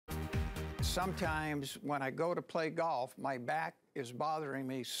Sometimes when I go to play golf, my back is bothering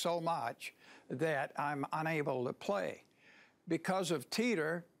me so much that I'm unable to play. Because of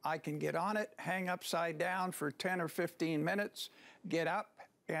Teeter, I can get on it, hang upside down for 10 or 15 minutes, get up,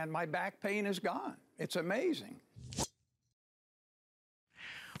 and my back pain is gone. It's amazing.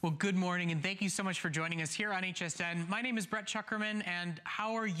 Well, good morning, and thank you so much for joining us here on HSN. My name is Brett Chuckerman, and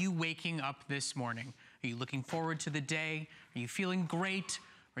how are you waking up this morning? Are you looking forward to the day? Are you feeling great?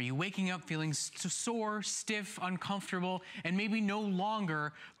 Are you waking up feeling sore, stiff, uncomfortable, and maybe no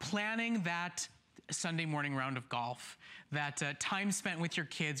longer planning that Sunday morning round of golf, that time spent with your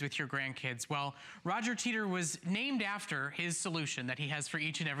kids, with your grandkids? Well, Roger Teeter was named after his solution that he has for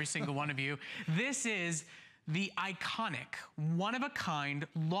each and every single one of you. This is the iconic, one-of-a-kind,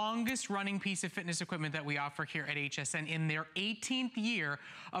 longest-running piece of fitness equipment that we offer here at HSN in their 18th year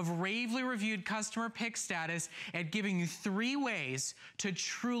of ravely reviewed customer pick status at giving you 3 ways to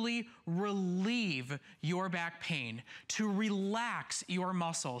truly relieve your back pain, to relax your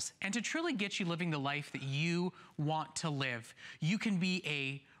muscles, and to truly get you living the life that you want to live. You can be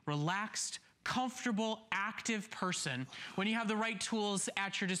a relaxed, comfortable, active person when you have the right tools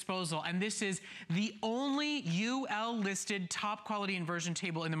at your disposal. And this is the only UL listed top quality inversion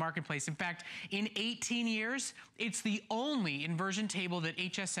table in the marketplace. In fact, in 18 years, it's the only inversion table that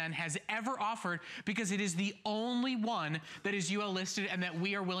HSN has ever offered, because it is the only one that is UL listed and that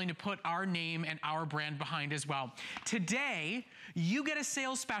we are willing to put our name and our brand behind as well. Today, you get a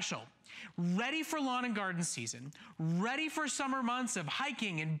sales special. Ready for lawn and garden season, ready for summer months of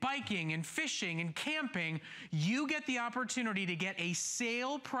hiking and biking and fishing and camping, you get the opportunity to get a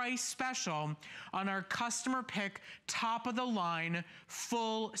sale price special on our customer pick, top of the line,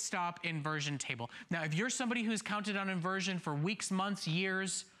 full stop inversion table. Now, if you're somebody who's counted on inversion for weeks, months,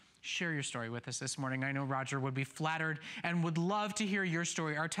 years, share your story with us this morning. I know Roger would be flattered and would love to hear your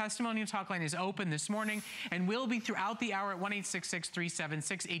story. Our testimonial talk line is open this morning and will be throughout the hour at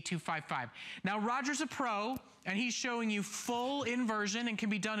 1-866-376-8255. Now, Roger's a pro, and he's showing you full inversion and can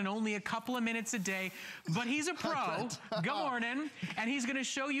be done in only a couple of minutes a day, but he's a pro. Good morning. And he's gonna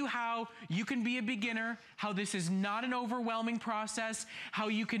show you how you can be a beginner, how this is not an overwhelming process, how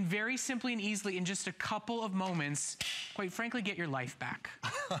you can very simply and easily in just a couple of moments, quite frankly, get your life back.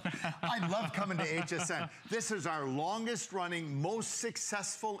 I love coming to HSN. This is our longest running, most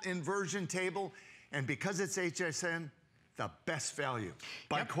successful inversion table, and because it's HSN, the best value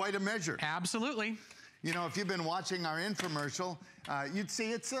by quite a measure. Absolutely. You know, if you've been watching our infomercial, you'd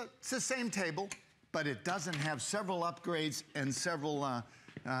see it's the same table, but it doesn't have several upgrades and several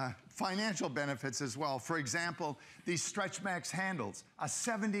financial benefits as well. For example, these Stretch Max handles, a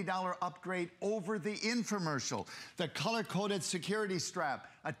 $70 upgrade over the infomercial. The color-coded security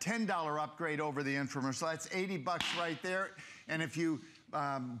strap, a $10 upgrade over the infomercial. That's 80 bucks right there. And if you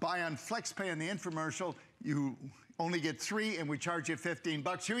buy on FlexPay in the infomercial, you only get 3 and we charge you 15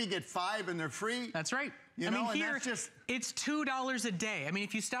 bucks. Here you get 5 and they're free. That's right. I mean, here, it's $2 a day. I mean,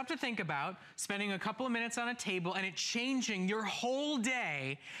 if you stop to think about spending a couple of minutes on a table and it changing your whole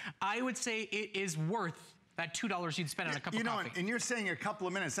day, I would say it is worth that $2 you'd spend on a cup of coffee. And you're saying a couple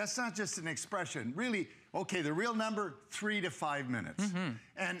of minutes. That's not just an expression. Really, okay, the real number, 3 to 5 minutes.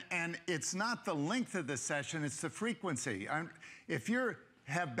 And it's not the length of the session, it's the frequency. If you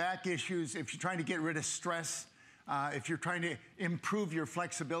have back issues, if you're trying to get rid of stress, if you're trying to improve your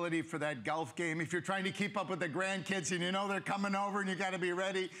flexibility for that golf game, if you're trying to keep up with the grandkids and you know they're coming over and you got to be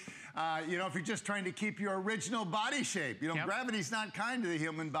ready, you know, if you're just trying to keep your original body shape, you know, gravity's not kind to the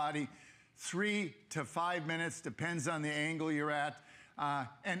human body. 3 to 5 minutes, depends on the angle you're at.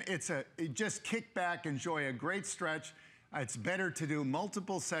 And just kick back, enjoy a great stretch. It's better to do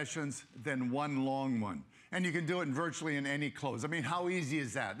multiple sessions than one long one. And you can do it virtually in any clothes. I mean, how easy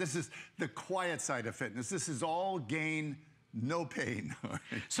is that? This is the quiet side of fitness. This is all gain, no pain.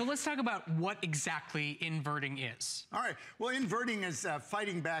 So let's talk about what exactly inverting is. All right, well, inverting is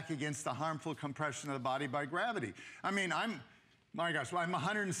fighting back against the harmful compression of the body by gravity. I mean, my gosh, I'm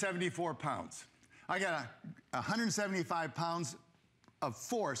 174 pounds. I got 175 pounds of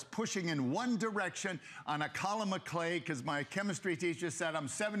force pushing in one direction on a column of clay, because my chemistry teacher said I'm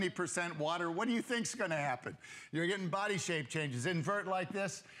 70% water. What do you think's gonna happen? You're getting body shape changes. Invert like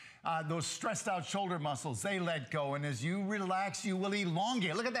this, those stressed out shoulder muscles, they let go. And as you relax, you will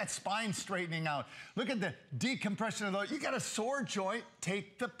elongate. Look at that spine straightening out. Look at the decompression of those. You got a sore joint,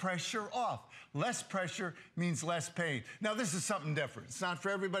 take the pressure off. Less pressure means less pain. Now, this is something different. It's not for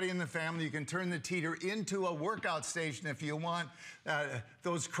everybody in the family. You can turn the Teeter into a workout station if you want.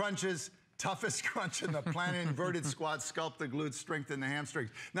 Those crunches, toughest crunch in the planet, inverted squats, sculpt the glutes, strengthen the hamstrings.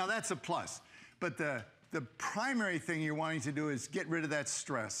 Now, that's a plus. But the primary thing you're wanting to do is get rid of that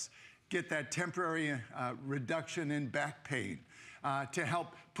stress. get that temporary reduction in back pain, to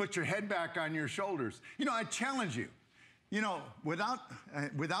help put your head back on your shoulders. You know, I challenge you. You know,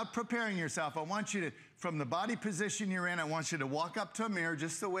 without preparing yourself, I want you to, from the body position you're in, I want you to walk up to a mirror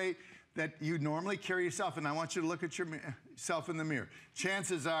just the way that you normally carry yourself, and I want you to look at yourself in the mirror.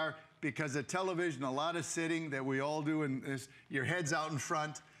 Chances are, because of television, a lot of sitting that we all do, and your head's out in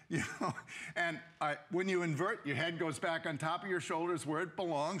front, you know, and when you invert, your head goes back on top of your shoulders where it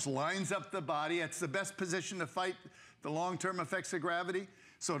belongs, lines up the body. It's the best position to fight the long-term effects of gravity.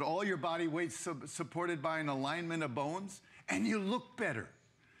 So that all your body weight's supported by an alignment of bones, and you look better.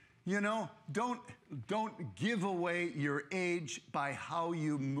 You know, don't give away your age by how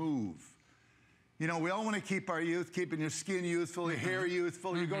you move. You know, we all want to keep our youth, keeping your skin youthful, your hair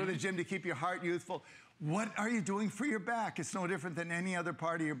youthful. You go to the gym to keep your heart youthful. What are you doing for your back? It's no different than any other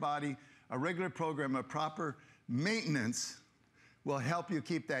part of your body. A regular program of proper maintenance will help you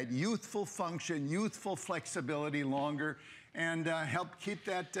keep that youthful function, youthful flexibility longer, and help keep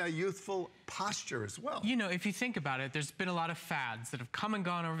that youthful posture as well. You know, if you think about it, there's been a lot of fads that have come and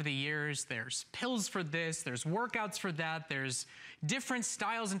gone over the years. There's pills for this, there's workouts for that, there's different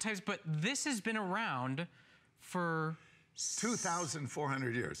styles and types, but this has been around for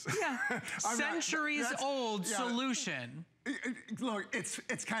 2,400 years. Yeah, centuries-old solution. Look,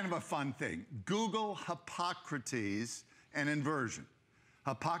 it's kind of a fun thing. Google Hippocrates and inversion.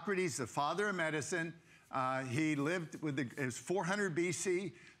 Hippocrates, the father of medicine, he lived with it was 400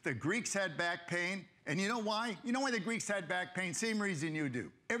 BC. The Greeks had back pain. And you know why? You know why the Greeks had back pain? Same reason you do.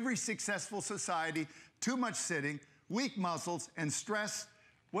 Every successful society, too much sitting, weak muscles, and stress.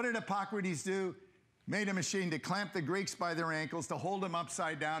 What did Hippocrates do? Made a machine to clamp the Greeks by their ankles, to hold them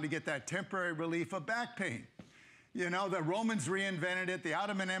upside down, to get that temporary relief of back pain. You know, the Romans reinvented it. The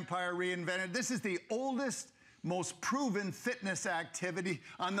Ottoman Empire reinvented it. This is the oldest, most proven fitness activity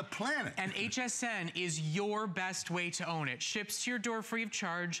on the planet. And HSN is your best way to own it. Ships to your door free of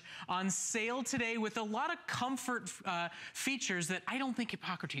charge, on sale today with a lot of comfort features that I don't think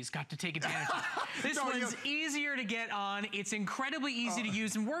Hippocrates got to take advantage of. This one's easier to get on. It's incredibly easy to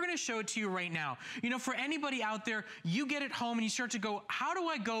use, and we're gonna show it to you right now. You know, for anybody out there, you get it home and you start to go, how do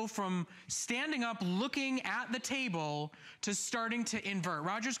I go from standing up, looking at the table, to starting to invert?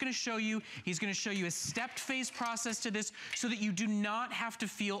 Roger's gonna show you. He's gonna show you a stepped phase process to this so that you do not have to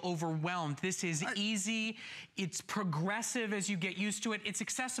feel overwhelmed. This is easy. It's progressive as you get used to it. It's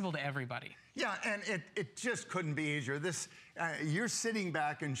accessible to everybody. Yeah, and it just couldn't be easier. This, you're sitting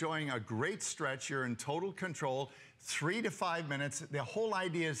back enjoying a great stretch. You're in total control. 3 to 5 minutes. The whole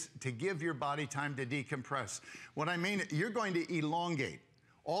idea is to give your body time to decompress. What I mean, you're going to elongate.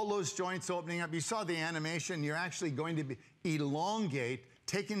 All those joints opening up. You saw the animation. You're actually going to elongate,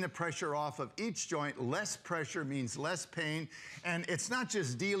 taking the pressure off of each joint. Less pressure means less pain. And it's not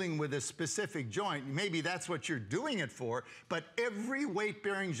just dealing with a specific joint. Maybe that's what you're doing it for, but every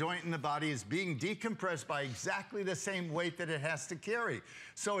weight-bearing joint in the body is being decompressed by exactly the same weight that it has to carry.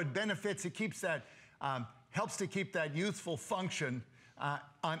 So it benefits, it keeps that, helps to keep that youthful function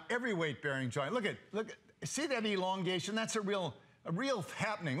on every weight-bearing joint. Look at, see that elongation? That's a real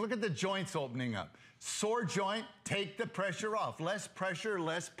happening. Look at the joints opening up. Sore joint, take the pressure off. Less pressure,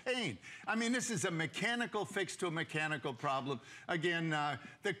 less pain. I mean, this is a mechanical fix to a mechanical problem. Again,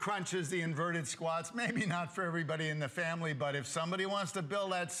 the crunches, the inverted squats, maybe not for everybody in the family, but if somebody wants to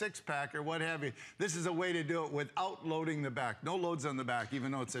build that six-pack or what have you, this is a way to do it without loading the back. No loads on the back,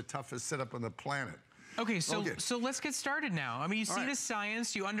 even though it's the toughest sit-up on the planet. Okay, so let's get started now. I mean, you see the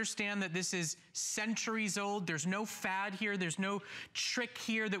science, you understand that this is centuries old. There's no fad here, there's no trick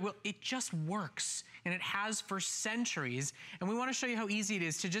here that will, it just works. And it has for centuries. And we want to show you how easy it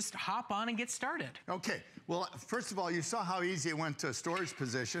is to just hop on and get started. Okay, well, first of all, you saw how easy it went to a storage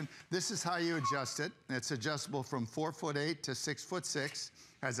position. This is how you adjust it. It's adjustable from 4'8" to 6'6".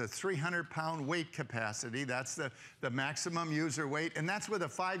 Has a 300-pound weight capacity. That's the maximum user weight. And that's with a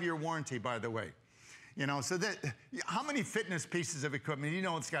 5-year warranty, by the way. You know, so that, how many fitness pieces of equipment, you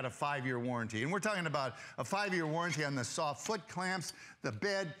know it's got a 5-year warranty. And we're talking about a 5-year warranty on the soft foot clamps, the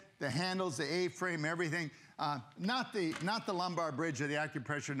bed, the handles, the A-frame, everything. Not the lumbar bridge or the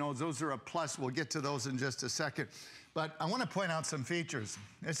acupressure nodes. Those are a plus. We'll get to those in just a second. But I want to point out some features.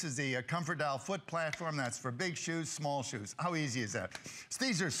 This is the ComforTrak foot platform. That's for big shoes, small shoes. How easy is that? So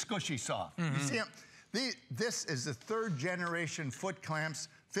these are squishy soft. You see them? This is the 3rd generation foot clamps.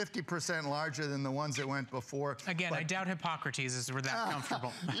 50% larger than the ones that went before. Again, I doubt Hippocrates is that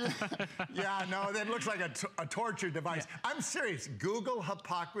comfortable. Yeah, no, that looks like a torture device. Yeah. I'm serious. Google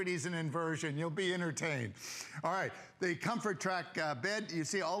Hippocrates and inversion. You'll be entertained. All right, the ComforTrak bed, you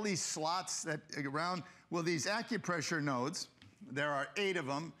see all these slots that around. Well, these acupressure nodes, there are 8 of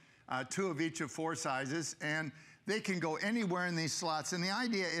them. 2 of each of 4 sizes, and they can go anywhere in these slots. And the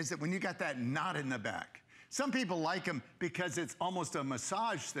idea is that when you got that knot in the back, some people like them because it's almost a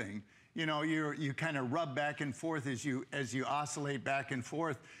massage thing. You know, you kind of rub back and forth as you oscillate back and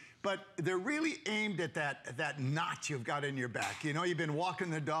forth. But they're really aimed at that knot you've got in your back. You know, you've been walking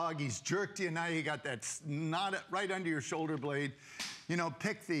the dog, he's jerked you, now you got that knot right under your shoulder blade. You know,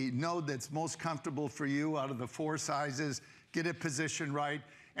 pick the node that's most comfortable for you out of the 4 sizes, get it positioned right,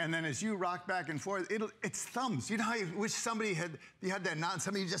 and then as you rock back and forth, it's thumbs. You know how you wish somebody had that knot and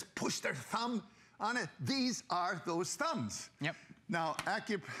somebody just pushed their thumb on it? These are those thumbs. Yep. Now,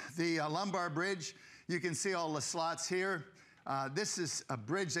 the lumbar bridge, you can see all the slots here. This is a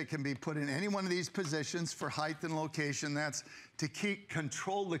bridge that can be put in any one of these positions for height and location. That's to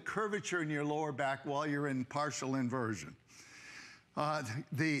control the curvature in your lower back while you're in partial inversion.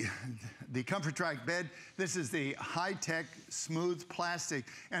 The ComforTrak bed, this is the high-tech smooth plastic.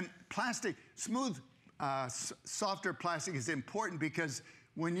 And smooth, softer plastic is important because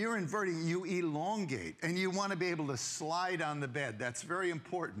when you're inverting, you elongate, and you want to be able to slide on the bed. That's very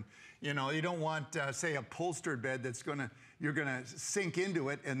important. You know, you don't want, say, a upholstered bed that's you're gonna sink into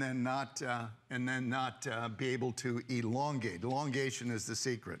it and then not be able to elongate. Elongation is the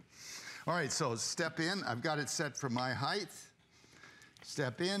secret. All right, so step in. I've got it set for my height.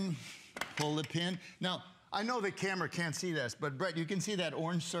 Step in, pull the pin. Now, I know the camera can't see this, but Brett, you can see that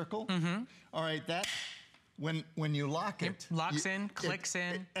orange circle? Mm-hmm. All right, that, when you lock it. Locks in, clicks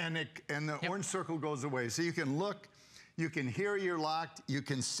in. And the orange circle goes away. So you can look, you can hear you're locked, you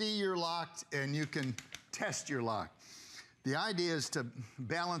can see you're locked, and you can test you're locked. The idea is to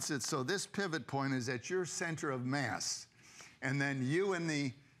balance it so this pivot point is at your center of mass. And then you and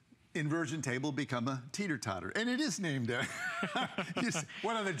the inversion table become a teeter-totter. And it is named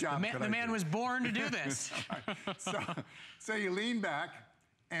what other job could I do? The man was born to do this. So you lean back,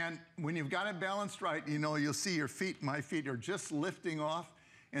 and when you've got it balanced right, you know, you'll see your feet, my feet are just lifting off,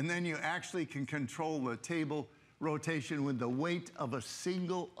 and then you actually can control the table rotation with the weight of a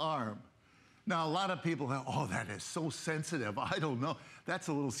single arm. Now, a lot of people go, oh, that is so sensitive. I don't know. That's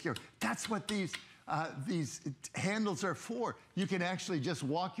a little scary. That's what these handles are for. You can actually just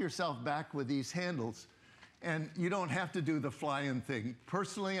walk yourself back with these handles, and you don't have to do the fly-in thing.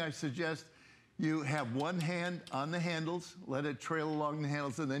 Personally, I suggest you have one hand on the handles, let it trail along the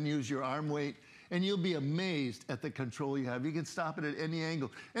handles, and then use your arm weight, and you'll be amazed at the control you have. You can stop it at any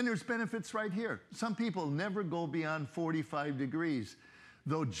angle. And there's benefits right here. Some people never go beyond 45 degrees,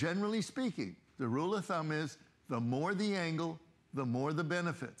 though generally speaking, the rule of thumb is the more the angle, the more the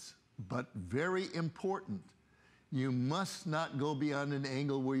benefits. But very important, you must not go beyond an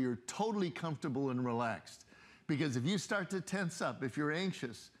angle where you're totally comfortable and relaxed. Because if you start to tense up, if you're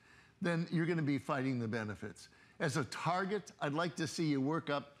anxious, then you're going to be fighting the benefits. As a target, I'd like to see you work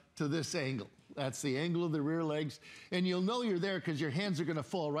up to this angle. That's the angle of the rear legs. And you'll know you're there because your hands are going to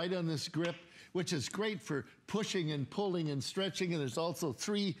fall right on this grip, which is great for pushing and pulling and stretching. And there's also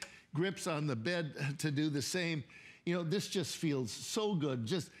 3 grips on the bed to do the same. You know, this just feels so good,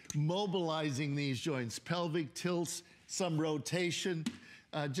 just mobilizing these joints, pelvic tilts, some rotation,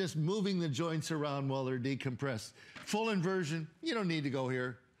 just moving the joints around while they're decompressed. Full inversion, you don't need to go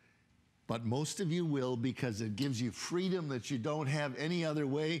here, but most of you will because it gives you freedom that you don't have any other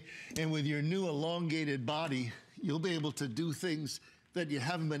way. And with your new elongated body, you'll be able to do things that you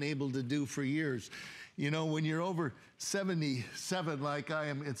haven't been able to do for years. You know, when you're over 77 like I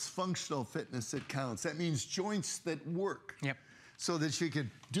am, it's functional fitness that counts. That means joints that work. Yep. So that you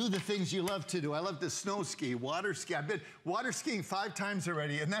can do the things you love to do. I love to snow ski, water ski. I've been water skiing 5 times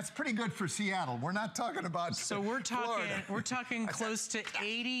already, and that's pretty good for Seattle. We're not talking about Florida. We're talking close to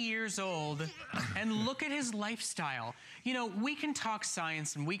 80 years old, and look at his lifestyle. You know, we can talk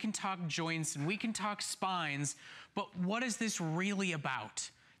science, and we can talk joints, and we can talk spines, but what is this really about?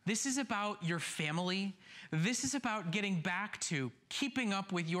 This is about your family. This is about getting back to keeping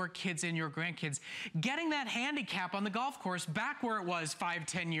up with your kids and your grandkids, getting that handicap on the golf course back where it was 5,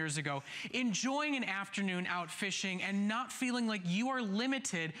 10 years ago, enjoying an afternoon out fishing and not feeling like you are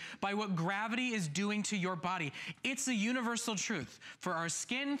limited by what gravity is doing to your body. It's a universal truth. For our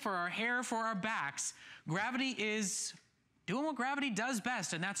skin, for our hair, for our backs, gravity is doing what gravity does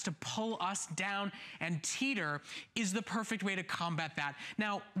best, and that's to pull us down, and Teeter is the perfect way to combat that.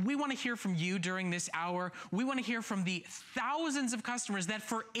 Now, we want to hear from you during this hour. We want to hear from the thousands of customers that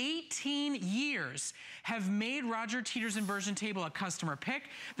for 18 years have made Roger Teeter's inversion table a customer pick,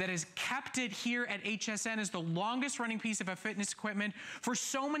 that has kept it here at HSN as the longest running piece of fitness equipment for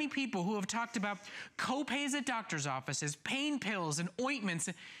so many people who have talked about co-pays at doctor's offices, pain pills and ointments,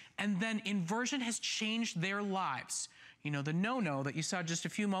 and then inversion has changed their lives. You know, the no-no that you saw just a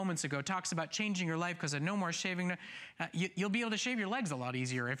few moments ago talks about changing your life because of no more shaving. You'll be able to shave your legs a lot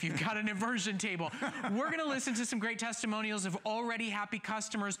easier if you've got an inversion table. We're going to listen to some great testimonials of already happy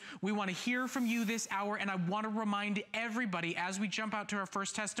customers. We want to hear from you this hour, and I want to remind everybody as we jump out to our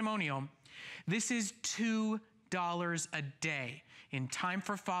first testimonial, this is $2 a day. In time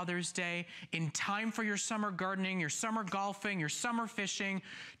for Father's Day, in time for your summer gardening, your summer golfing, your summer fishing.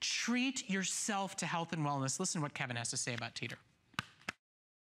 Treat yourself to health and wellness. Listen to what Kevin has to say about Teeter.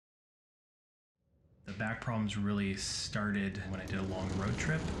 The back problems really started when I did a long road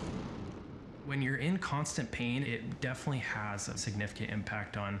trip. When you're in constant pain, it definitely has a significant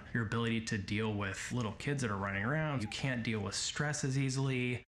impact on your ability to deal with little kids that are running around. You can't deal with stress as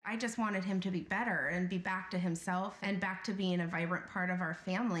easily. I just wanted him to be better and be back to himself and back to being a vibrant part of our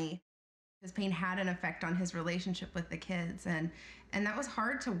family. His pain had an effect on his relationship with the kids, and that was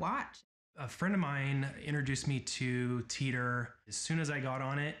hard to watch. A friend of mine introduced me to Teeter. As soon as I got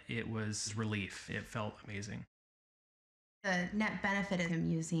on it, it was relief. It felt amazing. The net benefit of him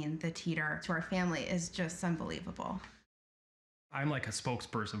using the Teeter to our family is just unbelievable. I'm like a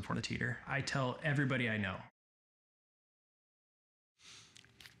spokesperson for the Teeter. I tell everybody I know.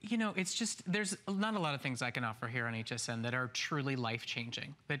 You know, it's just, there's not a lot of things I can offer here on HSN that are truly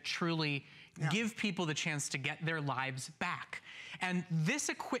life-changing, that truly give people the chance to get their lives back. And this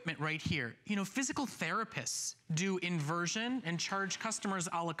equipment right here, you know, physical therapists do inversion and charge customers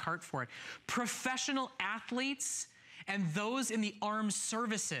a la carte for it. Professional athletes and those in the armed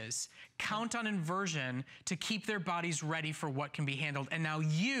services count on inversion to keep their bodies ready for what can be handled. And now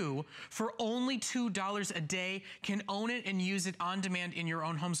you, for only $2 a day, can own it and use it on demand in your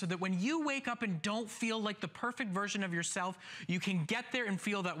own home, so that when you wake up and don't feel like the perfect version of yourself, you can get there and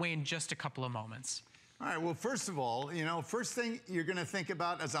feel that way in just a couple of moments. All right, well, first of all, you know, first thing you're going to think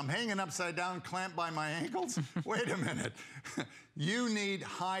about as I'm hanging upside down, clamped by my ankles, wait a minute. You need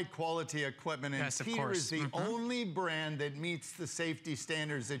high-quality equipment, and Teeter is the only brand that meets the safety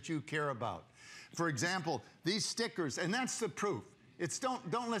standards that you care about. For example, these stickers, and that's the proof. It's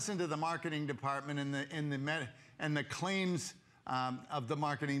don't listen to the marketing department and the claims of the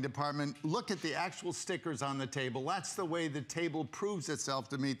marketing department. Look at the actual stickers on the table. That's the way the table proves itself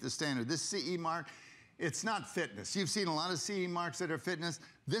to meet the standard. This CE mark, it's not fitness. You've seen a lot of CE marks that are fitness.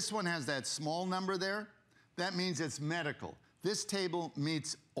 This one has that small number there. That means it's medical. This table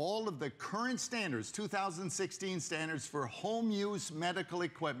meets all of the current standards, 2016 standards for home use medical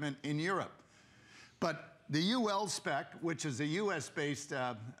equipment in Europe. But the UL spec, which is a US-based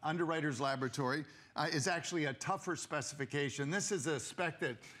underwriter's laboratory, is actually a tougher specification. This is a spec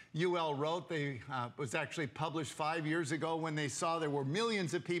that UL wrote. They was actually published 5 years ago when they saw there were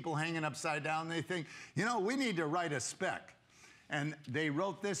millions of people hanging upside down. They think, you know, we need to write a spec. And they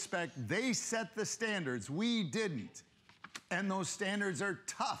wrote this spec. They set the standards. We didn't. And those standards are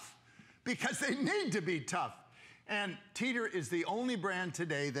tough because they need to be tough. And Teeter is the only brand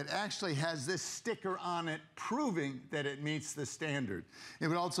today that actually has this sticker on it proving that it meets the standard.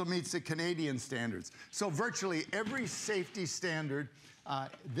 It also meets the Canadian standards. So virtually every safety standard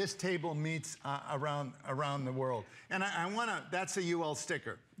this table meets around the world. And that's a UL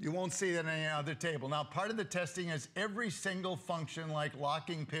sticker. You won't see that on any other table. Now, part of the testing is every single function, like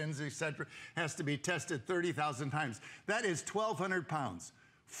locking pins, etc., has to be tested 30,000 times. That is 1,200 pounds.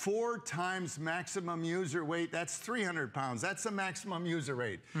 4 times maximum user weight, that's 300 pounds. That's the maximum user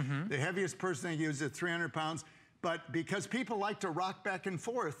weight. The heaviest person that uses it, 300 pounds. But because people like to rock back and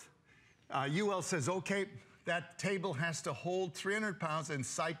forth, UL says, okay, that table has to hold 300 pounds and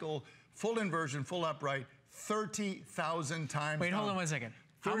cycle full inversion, full upright, 30,000 times. Wait, hold on 1 second.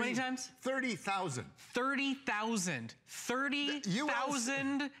 How many times? 30,000. 30,000.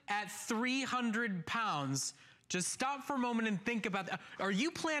 30,000 at 300 pounds. Just stop for a moment and think about that. Are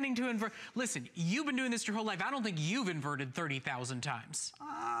you planning to invert? Listen, you've been doing this your whole life. I don't think you've inverted 30,000 times.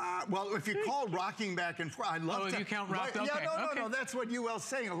 Well, if you call rocking back and forth, I love to. Oh, if you count rock, okay. Yeah, no, that's what UL's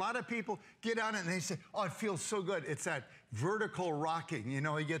saying. A lot of people get on it and they say, oh, it feels so good. It's that vertical rocking. You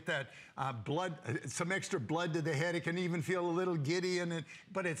know, you get that blood, some extra blood to the head. It can even feel a little giddy in it,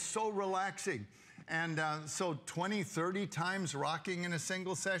 but it's so relaxing. And so 20, 30 times rocking in a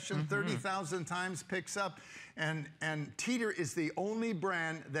single session, 30,000 times picks up. And Teeter is the only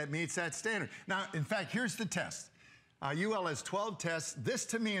brand that meets that standard. Now, in fact, here's the test. UL has 12 tests. This,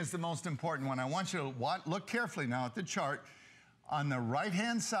 to me, is the most important one. I want you to look carefully now at the chart. On the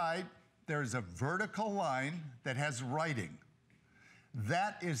right-hand side, there's a vertical line that has writing.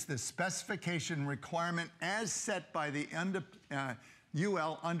 That is the specification requirement as set by the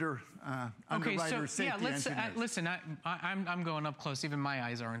UL Underwriter Safety Engineers. Listen, I'm going up close. Even my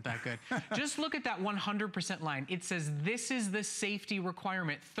eyes aren't that good. Just look at that 100% line. It says this is the safety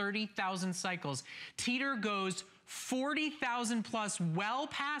requirement, 30,000 cycles. Teeter goes 40,000 plus, well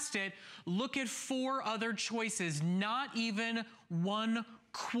past it. Look at 4 other choices, not even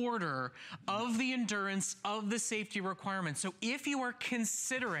 1/4 of the endurance of the safety requirements. So if you are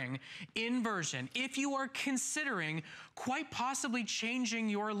considering inversion, if you are considering quite possibly changing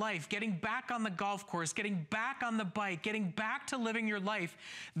your life, getting back on the golf course, getting back on the bike, getting back to living your life,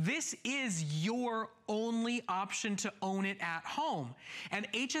 this is your only option to own it at home. And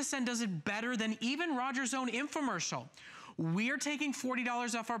HSN does it better than even Roger's own infomercial. We are taking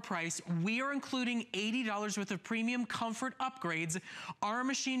 $40 off our price. We are including $80 worth of premium comfort upgrades. Our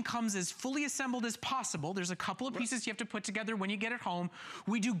machine comes as fully assembled as possible. There's a couple of pieces you have to put together when you get it home.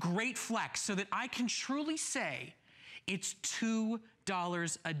 We do great flex so that I can truly say it's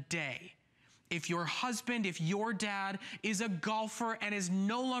 $2 a day. If your husband, if your dad is a golfer and is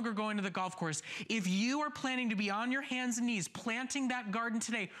no longer going to the golf course, if you are planning to be on your hands and knees planting that garden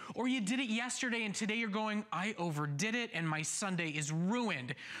today, or you did it yesterday and today you're going, I overdid it and my Sunday is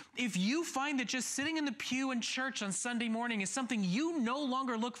ruined. If you find that just sitting in the pew in church on Sunday morning is something you no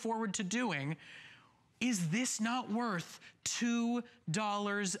longer look forward to doing, is this not worth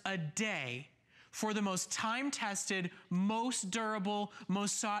 $2 a day for the most time-tested, most durable,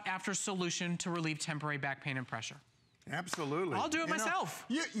 most sought-after solution to relieve temporary back pain and pressure? Absolutely. I'll do it myself.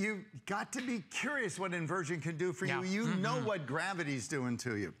 You've got to be curious what inversion can do for you. You know what gravity's doing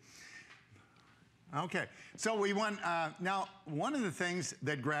to you. Okay, so we want, now, one of the things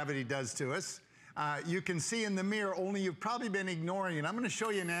that gravity does to us, you can see in the mirror, only you've probably been ignoring it. I'm going to show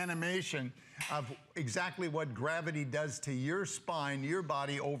you an animation of exactly what gravity does to your spine, your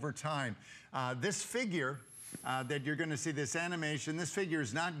body over time. This figure that you're going to see, this animation, this figure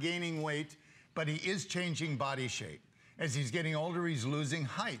is not gaining weight, but he is changing body shape. As he's getting older, he's losing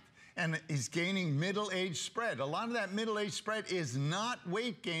height, and he's gaining middle age spread. A lot of that middle age spread is not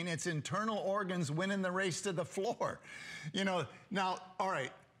weight gain, it's internal organs winning the race to the floor. You know, now, all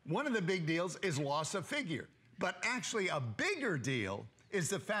right, one of the big deals is loss of figure, but actually a bigger deal is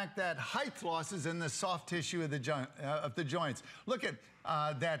the fact that height losses in the soft tissue of the joints. Look at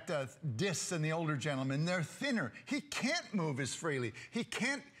discs in the older gentleman. They're thinner. He can't move as freely. He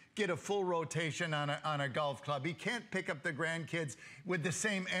can't get a full rotation on a golf club. He can't pick up the grandkids with the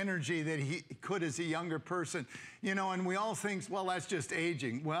same energy that he could as a younger person. You know, and we all think, well, that's just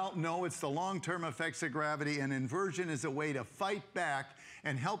aging. Well, no, it's the long-term effects of gravity, and inversion is a way to fight back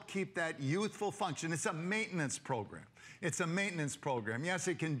and help keep that youthful function. It's a maintenance program. It's a maintenance program. Yes,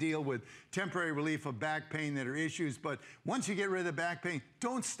 it can deal with temporary relief of back pain that are issues, but once you get rid of the back pain,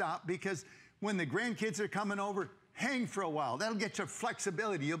 don't stop, because when the grandkids are coming over, hang for a while. That'll get you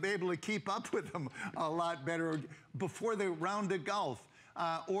flexibility. You'll be able to keep up with them a lot better before the round of golf.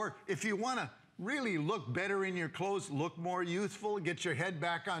 Or if you want to really look better in your clothes, look more youthful, get your head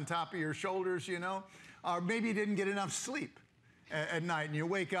back on top of your shoulders, you know, or maybe you didn't get enough sleep at night and you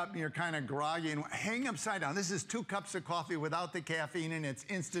wake up and you're kind of groggy and hang upside down. This is 2 cups of coffee without the caffeine, and it's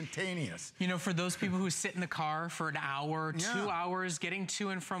instantaneous. You know, for those people who sit in the car for an hour, 2 hours, getting to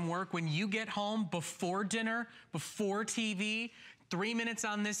and from work, when you get home before dinner, before TV, 3 minutes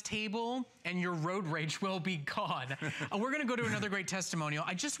on this table, and your road rage will be gone. We're going to go to another great testimonial.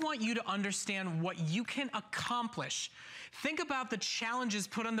 I just want you to understand what you can accomplish. Think about the challenges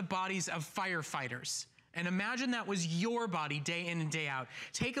put on the bodies of firefighters. And imagine that was your body day in and day out.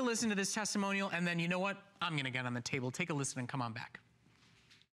 Take a listen to this testimonial, and then you know what? I'm going to get on the table. Take a listen and come on back.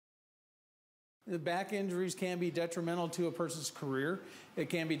 The back injuries can be detrimental to a person's career. It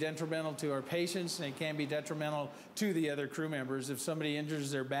can be detrimental to our patients, and it can be detrimental to the other crew members if somebody injures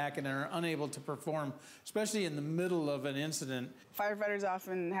their back and are unable to perform, especially in the middle of an incident. Firefighters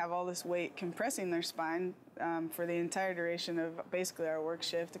often have all this weight compressing their spine for the entire duration of basically our work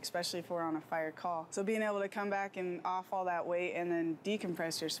shift, especially if we're on a fire call. So being able to come back and off all that weight and then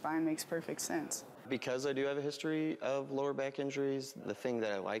decompress your spine makes perfect sense. Because I do have a history of lower back injuries, the thing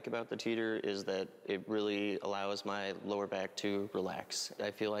that I like about the Teeter is that it really allows my lower back to relax. I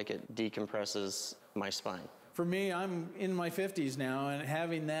feel like it decompresses my spine. For me, I'm in my 50s now, and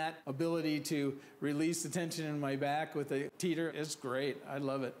having that ability to release the tension in my back with a Teeter is great. I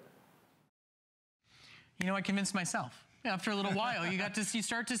love it. You know, I convinced myself. After a little while, you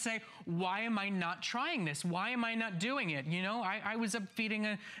start to say, why am I not trying this? Why am I not doing it? You know, I was up feeding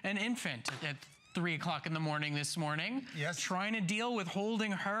an infant at 3 o'clock in the morning this morning. Yes. Trying to deal with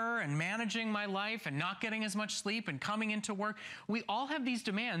holding her and managing my life and not getting as much sleep and coming into work. We all have these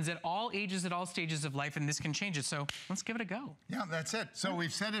demands at all ages, at all stages of life, and this can change it. So let's give it a go. Yeah, that's it. So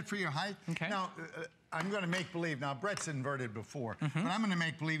we've set it for your height. Okay. Now, I'm going to make believe. Now, Brett's inverted before, but I'm going to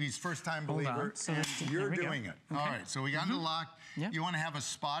make believe he's first-time believer, So and you're here we doing go. it. Okay. All right, so we got into lock. Yeah. You want to have a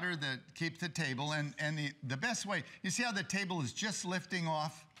spotter that keeps the table, and the best way, you see how the table is just lifting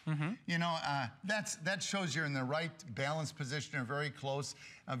off? You know, that shows you're in the right balance position or very close.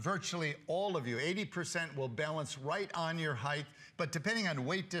 Virtually all of you, 80% will balance right on your height, but depending on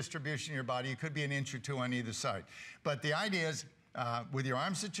weight distribution in your body, it could be an inch or two on either side. But the idea is, with your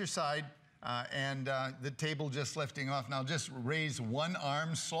arms at your side, and the table just lifting off. Now just raise one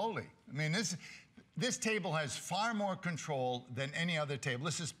arm slowly. I mean, this table has far more control than any other table.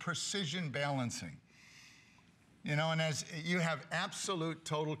 This is precision balancing. You know, and as you have absolute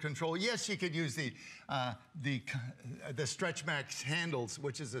total control. Yes, you could use the Stretch Max handles,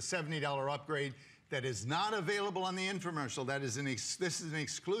 which is a $70 upgrade that is not available on the infomercial. That is this is an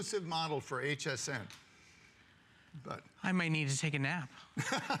exclusive model for HSN. But I might need to take a nap.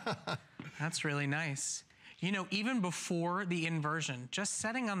 That's really nice. You know, even before the inversion, just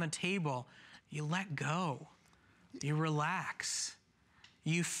sitting on the table, you let go. You relax.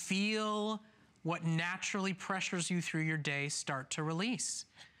 You feel what naturally pressures you through your day start to release,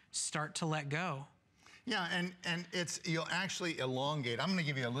 start to let go. yeah, and you'll actually elongate. I'm going to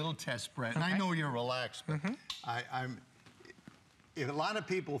give you a little test, Brett. And I know you're relaxed, but if a lot of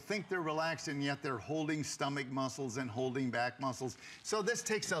people think they're relaxed and yet they're holding stomach muscles and holding back muscles. So this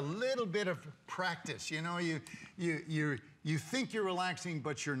takes a little bit of practice. You know, you think you're relaxing,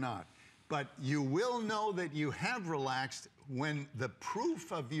 but you're not. But you will know that you have relaxed when the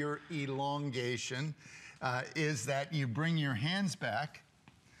proof of your elongation is that you bring your hands back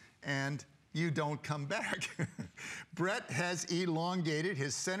and you don't come back. Brett has elongated.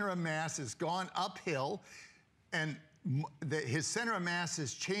 His center of mass has gone uphill, and his center of mass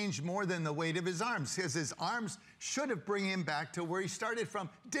has changed more than the weight of his arms, because his arms should have bring him back to where he started from.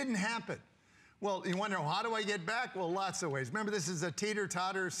 Didn't happen. Well, you wonder, how do I get back? Well, lots of ways. Remember, this is a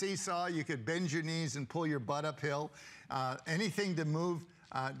teeter-totter seesaw. You could bend your knees and pull your butt uphill. Anything to move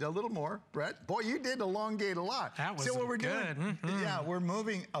a little more. Brett, boy, you did elongate a lot. That was See what we're good. doing? Yeah, we're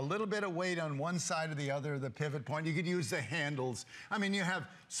moving a little bit of weight on one side or the other, the pivot point. You could use the handles. I mean, you have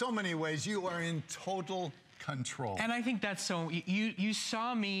so many ways. You are in total control. And I think that's so, you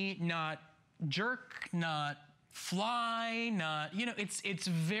saw me not jerk, not fly, not, you know, it's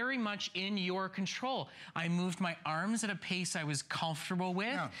very much in your control. I moved my arms at a pace I was comfortable with.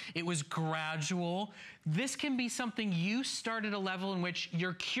 Yeah. It was gradual. This can be something you start at a level in which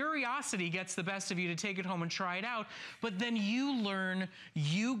your curiosity gets the best of you to take it home and try it out, but then you learn,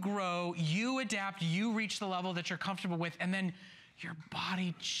 you grow, you adapt, you reach the level that you're comfortable with, and then your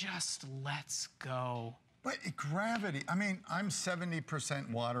body just lets go. But gravity, I mean, I'm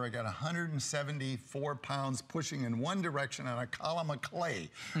 70% water. I got 174 pounds pushing in one direction on a column of clay.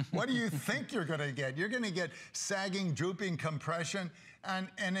 What do you think you're going to get? You're going to get sagging, drooping compression,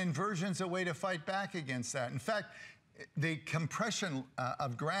 and inversion's a way to fight back against that. In fact, the compression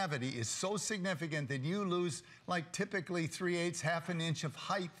of gravity is so significant that you lose, like, typically 3/8, half an inch of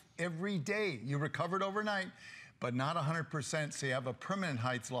height every day. You recovered overnight, but not 100%, so you have a permanent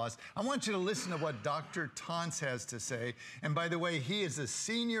height loss. I want you to listen to what Dr. Tance has to say. And by the way, he is a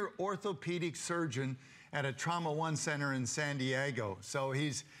senior orthopedic surgeon at a Trauma One Center in San Diego. So he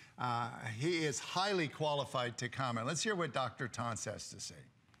is highly qualified to comment. Let's hear what Dr. Tance has to say.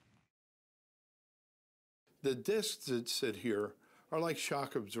 The discs that sit here are like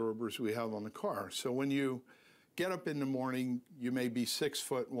shock absorbers we have on the car. So when you get up in the morning, you may be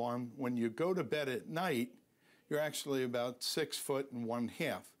 6'1". When you go to bed at night, you're actually about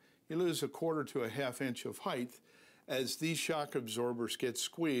 6'1½". You lose 1/4 to 1/2 inch of height as these shock absorbers get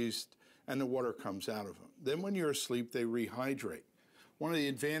squeezed and the water comes out of them. Then when you're asleep, they rehydrate. One of the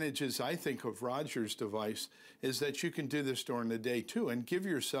advantages, I think, of Roger's device is that you can do this during the day too and give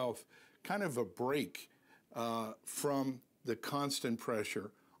yourself kind of a break from the constant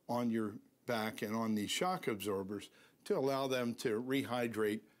pressure on your back and on these shock absorbers to allow them to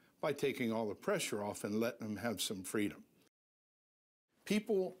rehydrate by taking all the pressure off and letting them have some freedom.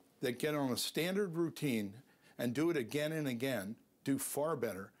 People that get on a standard routine and do it again and again do far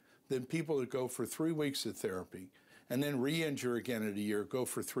better than people that go for 3 weeks of therapy and then re-injure again in a year, go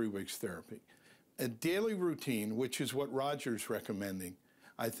for 3 weeks therapy. A daily routine, which is what Roger's recommending,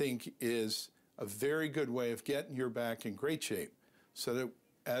 I think is a very good way of getting your back in great shape so that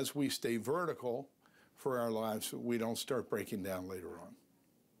as we stay vertical for our lives, we don't start breaking down later on.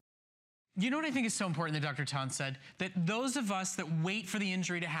 You know what I think is so important that Dr. Tan said? That those of us that wait for the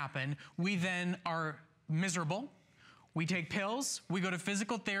injury to happen, we then are miserable. We take pills, we go to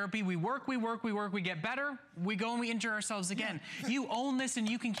physical therapy, we work, we get better, we go and we injure ourselves again. Yeah. You own this and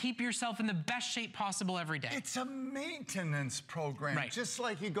you can keep yourself in the best shape possible every day. It's a maintenance program. Right. Just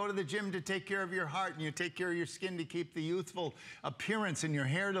like you go to the gym to take care of your heart and you take care of your skin to keep the youthful appearance and your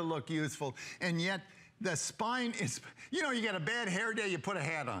hair to look youthful. And yet, the spine is, you know, you got a bad hair day, you put a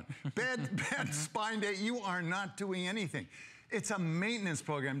hat on. Bad spine day, you are not doing anything. It's a maintenance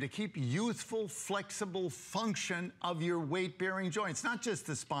program to keep youthful, flexible function of your weight-bearing joints. Not just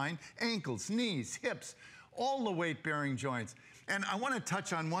the spine, ankles, knees, hips, all the weight-bearing joints. And I want to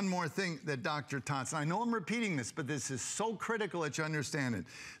touch on one more thing that Dr. Thompson, I know I'm repeating this, but this is so critical that you understand it.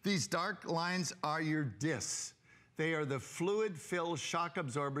 These dark lines are your discs. They are the fluid-filled shock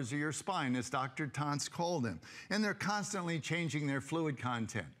absorbers of your spine, as Dr. Tons called them. And they're constantly changing their fluid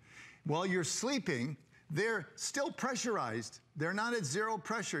content. While you're sleeping, they're still pressurized. They're not at zero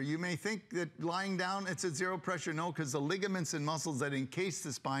pressure. You may think that lying down, it's at zero pressure. No, because the ligaments and muscles that encase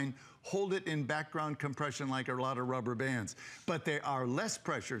the spine hold it in background compression like a lot of rubber bands. But they are less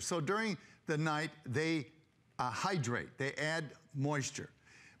pressure. So during the night, they hydrate. They add moisture.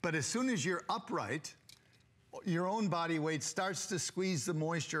 But as soon as you're upright, your own body weight starts to squeeze the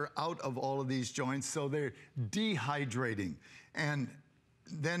moisture out of all of these joints, so they're dehydrating. And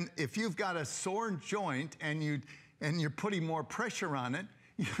then if you've got a sore joint and you're putting more pressure on it,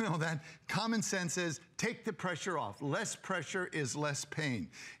 you know that common sense is take the pressure off. Less pressure is less pain.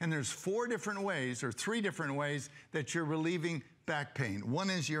 And there's 4 different ways or 3 different ways that you're relieving back pain. One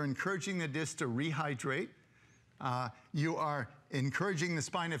is you're encouraging the disc to rehydrate. You are encouraging the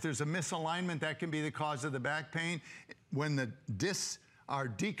spine. If there's a misalignment, that can be the cause of the back pain. When the discs are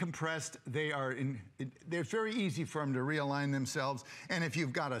decompressed, they're very easy for them to realign themselves. And if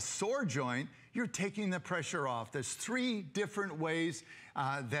you've got a sore joint, you're taking the pressure off. There's 3 different ways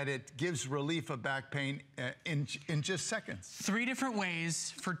that it gives relief of back pain in just seconds. 3 different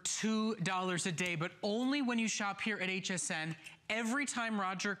ways for $2 a day, but only when you shop here at HSN. Every time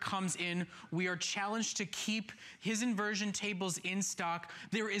Roger comes in, we are challenged to keep his inversion tables in stock.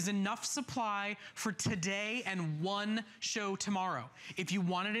 There is enough supply for today and 1 show tomorrow. If you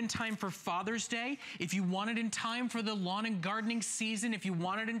want it in time for Father's Day, if you want it in time for the lawn and gardening season, if you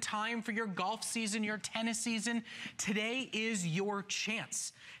want it in time for your golf season, your tennis season, today is your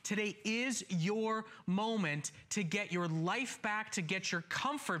chance. Today is your moment to get your life back, to get your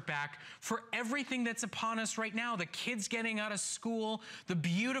comfort back for everything that's upon us right now. The kids getting out of school, the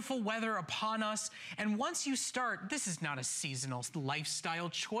beautiful weather upon us. And once you start, this is not a seasonal lifestyle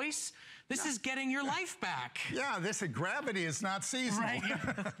choice. This is getting your life back. Yeah, gravity is not seasonal.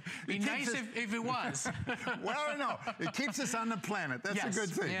 Right. Be nice if it was. Well, no, it keeps us on the planet. That's a good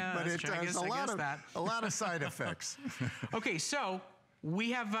thing. Yeah, but it has a lot of side effects. Okay, so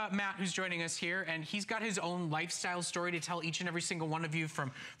we have Matt who's joining us here, and he's got his own lifestyle story to tell each and every single one of you,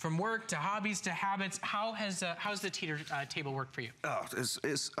 from work to hobbies to habits. How's the Teeter table worked for you? Oh,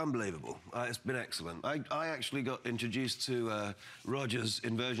 it's unbelievable. It's been excellent. I actually got introduced to Roger's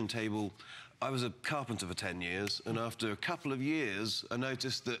inversion table. I was a carpenter for 10 years, and after a couple of years, I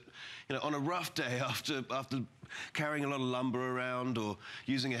noticed that, you know, on a rough day after carrying a lot of lumber around or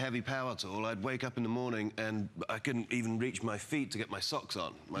using a heavy power tool, I'd wake up in the morning and I couldn't even reach my feet to get my socks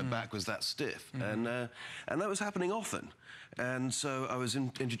on. My back was that stiff, and that was happening often. And so I was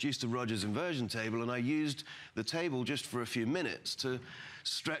introduced to Roger's inversion table, and I used the table just for a few minutes to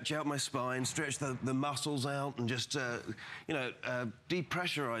stretch out my spine, stretch the muscles out, and just,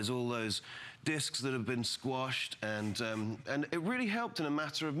 depressurize all those discs that have been squashed, and it really helped in a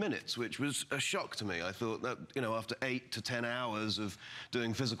matter of minutes, which was a shock to me. I thought that, you know, after 8 to 10 hours of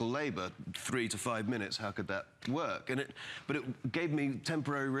doing physical labor, 3 to 5 minutes, how could that work? But it gave me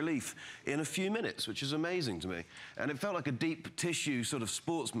temporary relief in a few minutes, which is amazing to me. And it felt like a deep tissue sort of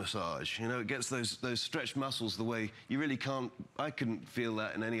sports massage. You know, it gets those stretched muscles the way you really can't. I couldn't feel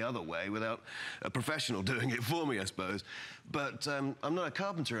that in any other way without a professional doing it for me, I suppose. But I'm not a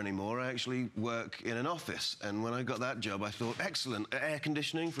carpenter anymore. I actually work in an office, and when I got that job, I thought, excellent, air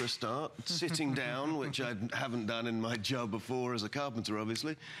conditioning for a start, sitting down, which I haven't done in my job before as a carpenter,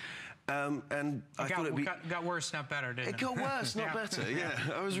 obviously. And I thought it got worse, not better, didn't it? It got worse, not better, yeah.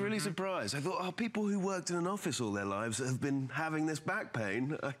 I was really surprised. I thought, oh, people who worked in an office all their lives have been having this back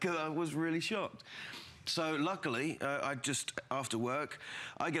pain. I was really shocked. So luckily, I just, after work,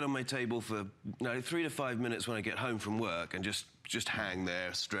 I get on my table for 3 to 5 minutes when I get home from work, and just hang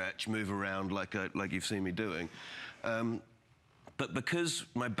there, stretch, move around like you've seen me doing. But because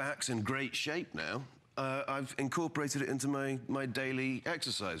my back's in great shape now, I've incorporated it into my daily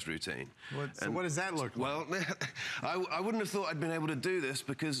exercise routine. So what does that look like? Well, I wouldn't have thought I'd been able to do this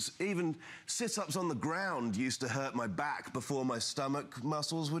because even sit-ups on the ground used to hurt my back before my stomach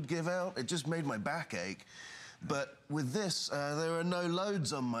muscles would give out. It just made my back ache. But with this, there are no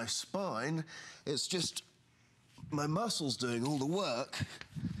loads on my spine. It's just my muscles doing all the work.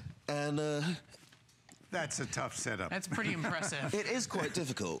 And that's a tough setup. That's pretty impressive. It is quite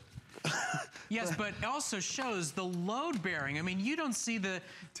difficult. Yes, but it also shows the load bearing. I mean, you don't see the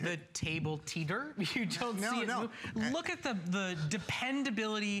table teeter. You don't see it. No. Look at the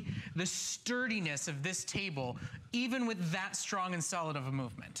dependability, the sturdiness of this table, even with that strong and solid of a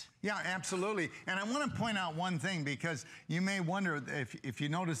movement. Yeah, absolutely. And I want to point out one thing, because you may wonder if you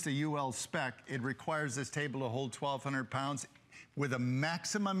notice the UL spec, it requires this table to hold 1,200 pounds. With a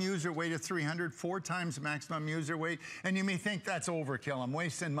maximum user weight of 300, 4 times maximum user weight. And you may think that's overkill, I'm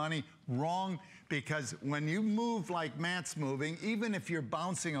wasting money. Wrong, because when you move like Matt's moving, even if you're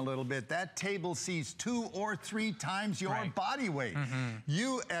bouncing a little bit, that table sees 2 or 3 times your body weight.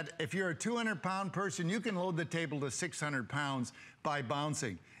 If you're a 200-pound person, you can load the table to 600 pounds by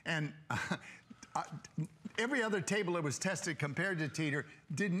bouncing. And every other table that was tested compared to Teeter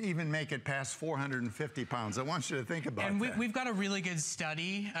didn't even make it past 450 pounds. I want you to think about that. And we've got a really good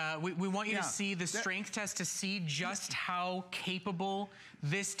study. We want you to see the strength test to see just how capable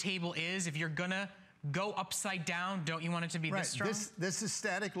this table is. If you're gonna go upside down, don't you want it to be this strong? This is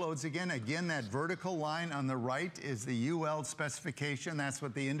static loads again. Again, that vertical line on the right is the UL specification. That's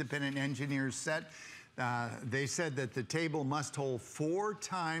what the independent engineers set. They said that the table must hold 4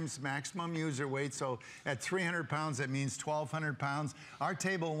 times maximum user weight. So at 300 pounds, that means 1,200 pounds. Our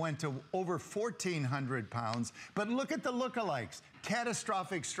table went to over 1,400 pounds. But look at the lookalikes.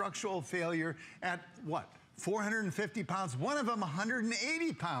 Catastrophic structural failure at what? 450 pounds. One of them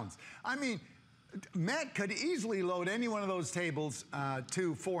 180 pounds. I mean, Matt could easily load any one of those tables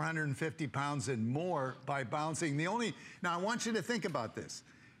to 450 pounds and more by bouncing. Now I want you to think about this.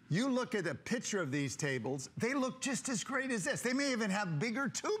 You look at a picture of these tables, they look just as great as this. They may even have bigger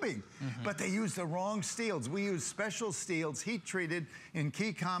tubing, but they use the wrong steels. We use special steels, heat treated in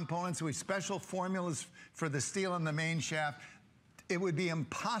key components. We use special formulas for the steel in the main shaft. It would be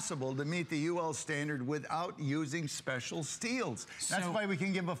impossible to meet the UL standard without using special steels. That's why we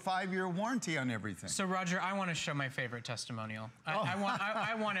can give a 5-year warranty on everything. So Roger, I want to show my favorite testimonial.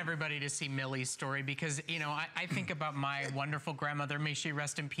 I want everybody to see Millie's story, because you know I think about my wonderful grandmother, may she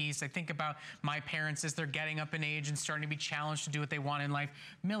rest in peace. I think about my parents as they're getting up in age and starting to be challenged to do what they want in life.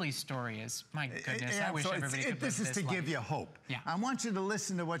 Millie's story is, my goodness, I wish everybody could live this is to give you hope. Yeah. I want you to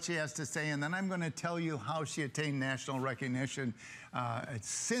listen to what she has to say, and then I'm going to tell you how she attained national recognition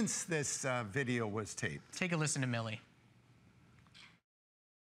since this video was taped. Take a listen to Millie.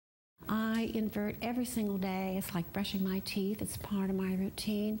 I invert every single day. It's like brushing my teeth. It's part of my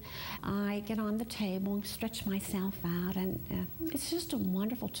routine. I get on the table and stretch myself out, and it's just a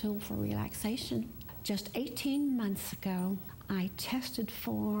wonderful tool for relaxation. Just 18 months ago, I tested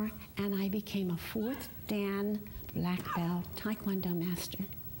for and I became a 4th Dan black belt Taekwondo master.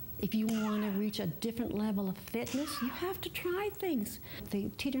 If you want to reach a different level of fitness, you have to try things. The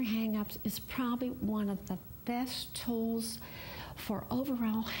Teeter Hang-Ups is probably one of the best tools for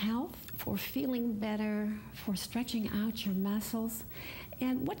overall health, for feeling better, for stretching out your muscles.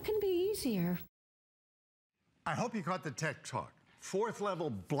 And what can be easier? I hope you caught the tech talk. 4th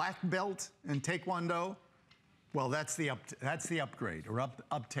level black belt in Taekwondo. Well, that's the upgrade or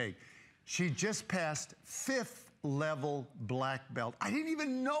uptake. She just passed 5th level black belt. I didn't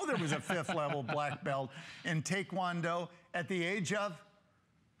even know there was a 5th level black belt in Taekwondo at the age of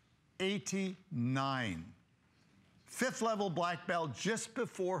 89. 5th level black belt just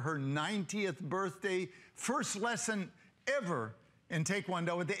before her 90th birthday. First lesson ever in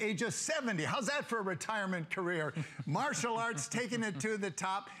Taekwondo at the age of 70. How's that for a retirement career? Martial arts, taking it to the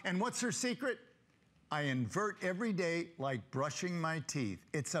top. And what's her secret? I invert every day like brushing my teeth.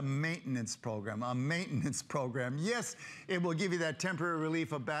 It's a maintenance program, Yes, it will give you that temporary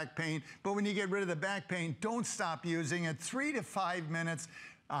relief of back pain, but when you get rid of the back pain, don't stop using it. 3 to 5 minutes.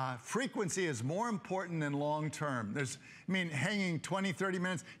 Frequency is more important than long term. Hanging 20, 30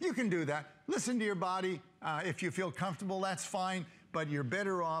 minutes, you can do that. Listen to your body. If you feel comfortable, that's fine, but you're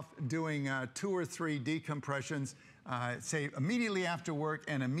better off doing 2 or 3 decompressions. Say immediately after work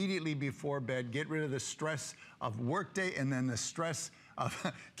and immediately before bed. Get rid of the stress of workday and then the stress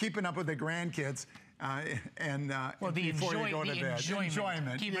of keeping up with the grandkids. Well, before you go to bed.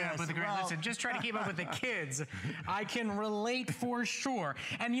 Enjoyment. Keeping up with the listen, just try to keep up with the kids. I can relate for sure.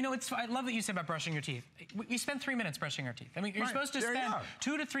 And you know, I love that you said about brushing your teeth. We spend 3 minutes brushing our teeth. I mean, you're supposed to spend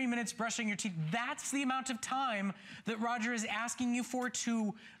 2 to 3 minutes brushing your teeth. That's the amount of time that Roger is asking you for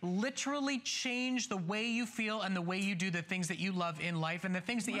to literally change the way you feel and the way you do the things that you love in life and the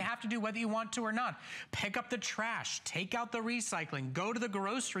things that you have to do whether you want to or not. Pick up the trash, take out the recycling, go to the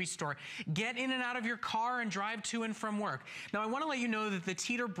grocery store, get in and out of your car and drive to and from work. Now, I want to let you know that the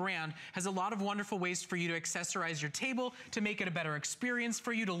Teeter brand has a lot of wonderful ways for you to accessorize your table, to make it a better experience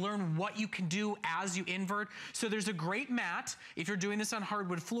for you, to learn what you can do as you invert. So there's a great mat if you're doing this on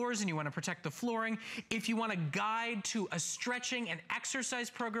hardwood floors and you want to protect the flooring. If you want a guide to a stretching and exercise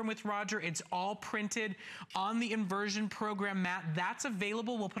program with Roger, it's all printed on the Inversion program mat. That's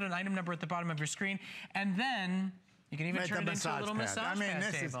available. We'll put an item number at the bottom of your screen. And then you can even turn it into a little massage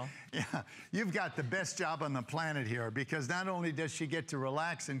pad table. You've got the best job on the planet here, because not only does she get to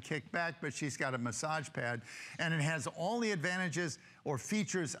relax and kick back, but she's got a massage pad, and it has all the advantages or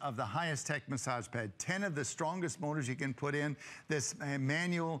features of the highest tech massage pad. 10 of the strongest motors you can put in. This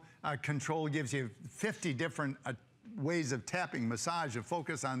manual control gives you 50 different ways of tapping, massage, a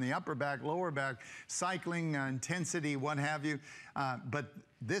focus on the upper back, lower back, cycling, intensity, what have you. But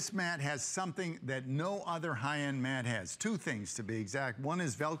this mat has something that no other high-end mat has. 2 things to be exact. One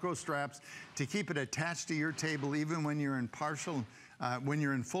is Velcro straps to keep it attached to your table even when you're in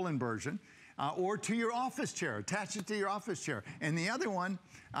full inversion, or to your office chair. Attach it to your office chair. And the other one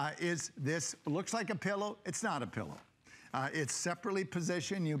is this. Looks like a pillow. It's not a pillow. It's separately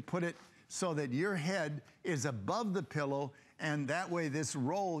positioned. You put it so that your head is above the pillow, and that way this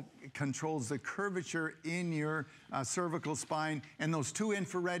roll controls the curvature in your cervical spine. And those 2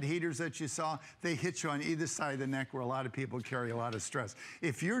 infrared heaters that you saw, they hit you on either side of the neck where a lot of people carry a lot of stress.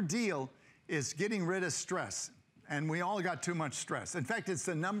 If your deal is getting rid of stress, and we all got too much stress. In fact, it's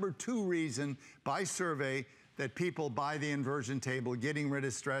the #2 reason by survey that people buy the Inversion table, getting rid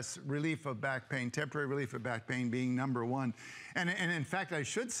of stress, relief of back pain, temporary relief of back pain being #1. And in fact, I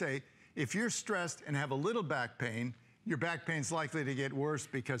should say, if you're stressed and have a little back pain, your back pain's likely to get worse,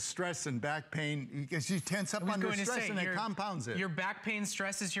 because stress and back pain, because you tense up under stress and it compounds it. Your back pain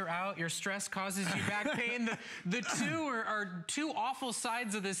stresses you out, your stress causes you back pain. The two are 2 awful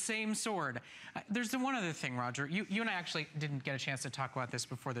sides of the same sword. There's the one other thing, Roger. You and I actually didn't get a chance to talk about this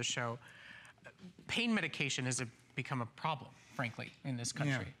before the show. Pain medication has become a problem, frankly, in this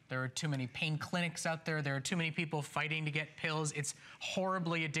country. Yeah. There are too many pain clinics out there. There are too many people fighting to get pills. It's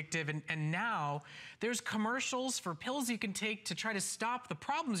horribly addictive. And now there's commercials for pills you can take to try to stop the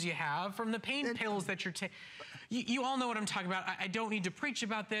problems you have from the pain pills that you're taking. You all know what I'm talking about. I don't need to preach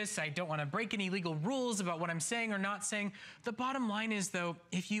about this. I don't want to break any legal rules about what I'm saying or not saying. The bottom line is, though,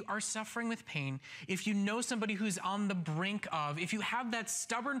 if you are suffering with pain, if you know somebody who's on the brink of, if you have that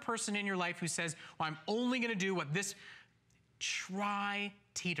stubborn person in your life who says, well, I'm only going to do what this, try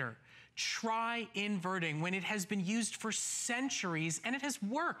Teeter. Try inverting when it has been used for centuries and it has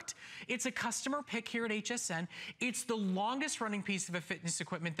worked. It's a customer pick here at HSN. It's the longest running piece of fitness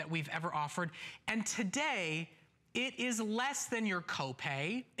equipment that we've ever offered. And today, it is less than your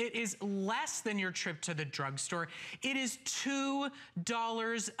copay. It is less than your trip to the drugstore. It is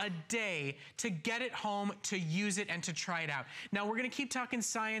 $2 a day to get it home, to use it, and to try it out. Now, we're gonna keep talking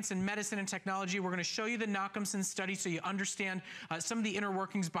science and medicine and technology. We're gonna show you the Nachemson study so you understand some of the inner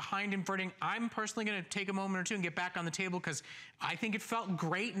workings behind inverting. I'm personally gonna take a moment or 2 and get back on the table because I think it felt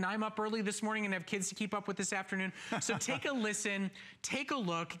great, and I'm up early this morning and have kids to keep up with this afternoon. So take a listen, take a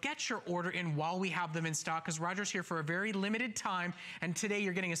look, get your order in while we have them in stock, because Roger's here for a very limited time, and today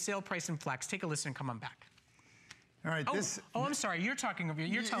you're getting a sale price in flex. Take a listen and come on back. All right. I'm sorry. You're telling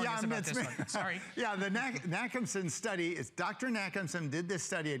us about this one. Sorry. Yeah, the Nachemson study, Dr. Nachemson did this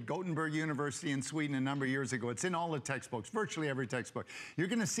study at Gothenburg University in Sweden a number of years ago. It's in all the textbooks, virtually every textbook. You're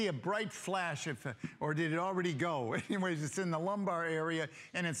going to see a bright flash, or did it already go? Anyways, it's in the lumbar area,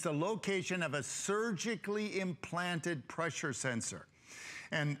 and it's the location of a surgically implanted pressure sensor.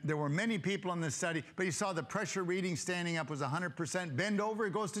 And there were many people in this study, but you saw the pressure reading standing up was 100%. Bend over,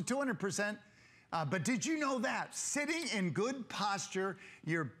 it goes to 200%. But did you know that sitting in good posture,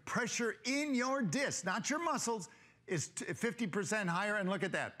 your pressure in your disc, not your muscles, is 50% higher? And look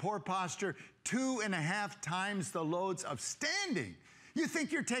at that, poor posture, 2.5 times the loads of standing. You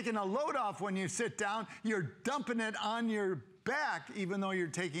think you're taking a load off when you sit down, you're dumping it on your back, even though you're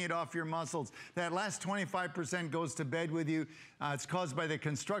taking it off your muscles. That last 25% goes to bed with you. It's caused by the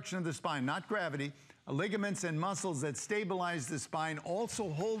construction of the spine, not gravity. Ligaments and muscles that stabilize the spine also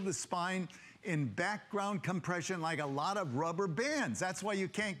hold the spine in background compression like a lot of rubber bands. That's why you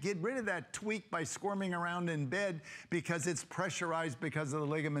can't get rid of that tweak by squirming around in bed, because it's pressurized because of the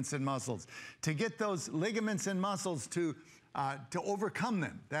ligaments and muscles. To get those ligaments and muscles to overcome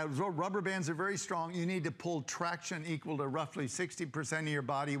them, those rubber bands are very strong. You need to pull traction equal to roughly 60% of your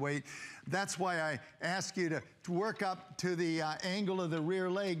body weight. That's why I ask you to work up to the angle of the rear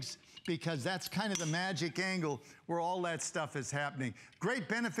legs, because that's kind of the magic angle where all that stuff is happening. Great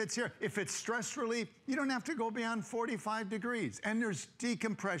benefits here. If it's stress relief, you don't have to go beyond 45 degrees. And there's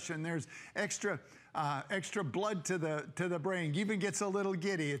decompression, there's extra blood to the brain. Even gets a little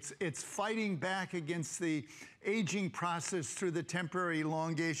giddy. It's fighting back against the aging process through the temporary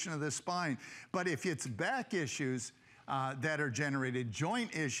elongation of the spine. But if it's back issues that are generated,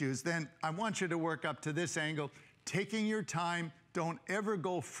 joint issues, then I want you to work up to this angle, taking your time. Don't ever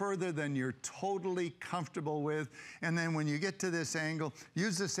go further than you're totally comfortable with. And then when you get to this angle,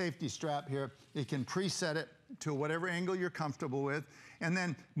 use the safety strap here. You can preset it to whatever angle you're comfortable with, and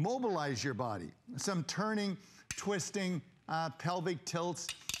then mobilize your body. Some turning, twisting, pelvic tilts,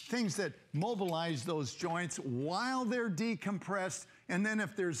 things that mobilize those joints while they're decompressed. And then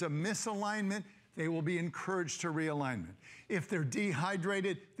if there's a misalignment, they will be encouraged to realignment. If they're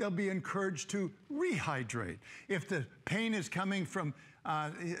dehydrated, they'll be encouraged to rehydrate. If the pain is coming from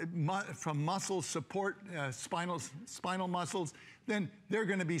muscle support, spinal muscles, then they're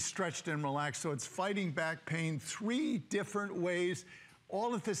going to be stretched and relaxed. So it's fighting back pain 3 different ways,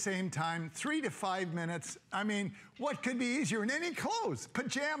 all at the same time, 3 to 5 minutes. I mean, what could be easier in any clothes?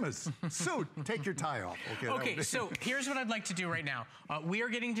 Pajamas, suit, take your tie off. Okay, so here's what I'd like to do right now. We are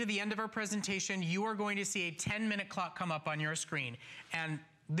getting to the end of our presentation. You are going to see a 10-minute clock come up on your screen. And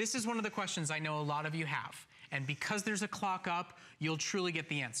this is one of the questions I know a lot of you have. And because there's a clock up, you'll truly get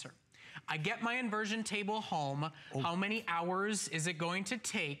the answer. I get my inversion table home. How many hours is it going to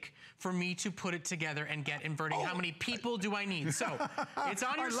take for me to put it together and get inverting? How many people do I need? So it's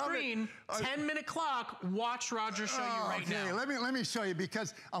on your screen, 10-minute clock. Watch Roger show you right now. Let me show you,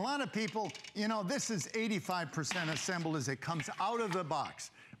 because a lot of people, you know, this is 85% assembled as it comes out of the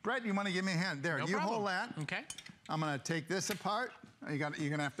box. Brett, you want to give me a hand? There, you hold that. Okay. I'm going to take this apart. You're going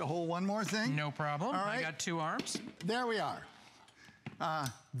to have to hold one more thing. No problem. All right. I got 2 arms. There we are.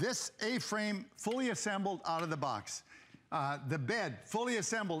 This A-frame fully assembled out of the box. The bed fully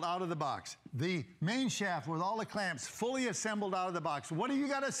assembled out of the box. The main shaft with all the clamps fully assembled out of the box. What do you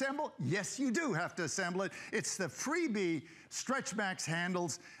got to assemble? Yes, you do have to assemble it. It's the freebie Stretch Max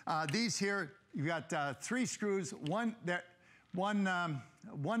handles. These here, you got 3 screws, one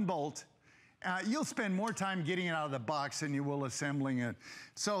bolt. You'll spend more time getting it out of the box than you will assembling it.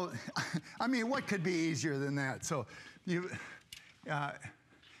 So, I mean, what could be easier than that? So, you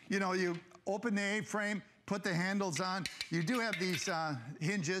open the A-frame, put the handles on. You do have these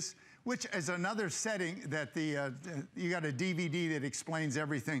hinges, which is another setting that you got a DVD that explains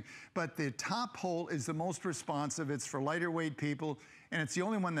everything. But the top hole is the most responsive. It's for lighter weight people, and it's the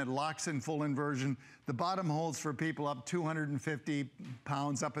only one that locks in full inversion. The bottom hole's for people up 250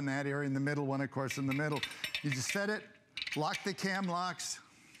 pounds, up in that area. In the middle one, of course, in the middle. You just set it, lock the cam locks,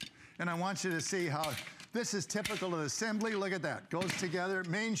 and I want you to see how this is typical of assembly. Look at that. Goes together.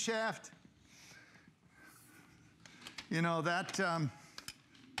 Main shaft. You know, that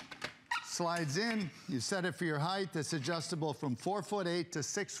slides in. You set it for your height. It's adjustable from 4'8" to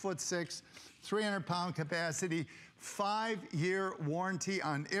 6'6", 300-pound capacity. 5-year warranty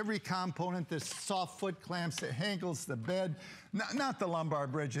on every component. The soft foot clamps, the ankles, the bed, not the lumbar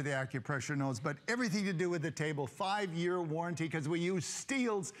bridge or the acupressure nodes, but everything to do with the table. 5-year warranty, because we use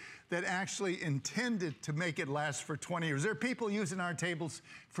steels that actually intended to make it last for 20 years. There are people using our tables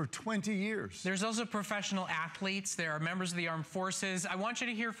for 20 years. There's also professional athletes. There are members of the armed forces. I want you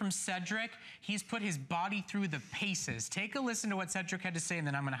to hear from Cedric. He's put his body through the paces. Take a listen to what Cedric had to say, and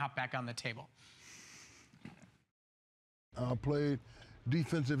then I'm going to hop back on the table. I played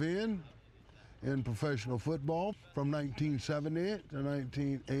defensive end in professional football from 1970 to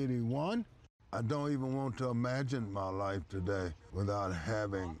 1981. I don't even want to imagine my life today without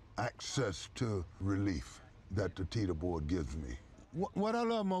having access to relief that the Teeter board gives me. What I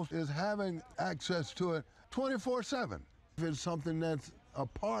love most is having access to it 24/7. It's something that's a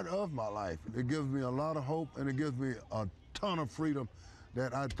part of my life. It gives me a lot of hope, and it gives me a ton of freedom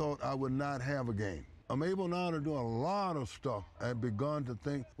that I thought I would not have again. I'm able now to do a lot of stuff I'd begun to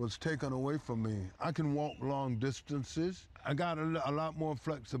think was taken away from me. I can walk long distances. I got a lot more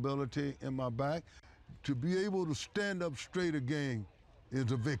flexibility in my back. To be able to stand up straight again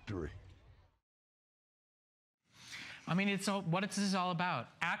is a victory. I mean, what this is all about.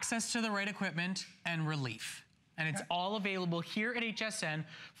 Access to the right equipment and relief. And it's all available here at HSN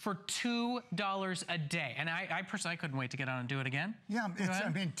for $2 a day. And I personally, I couldn't wait to get on and do it again. Yeah, I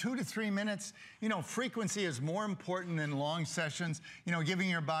mean, 2 to 3 minutes. You know, frequency is more important than long sessions. You know, giving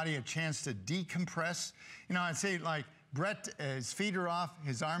your body a chance to decompress. You know, I'd say, like, Brett, his feet are off,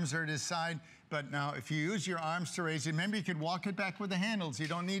 his arms are at his side. But now, if you use your arms to raise it, remember you could walk it back with the handles. You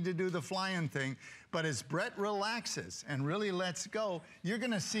don't need to do the flying thing. But as Brett relaxes and really lets go, you're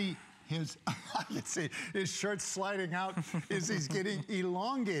going to see his, I can see his shirt sliding out as he's getting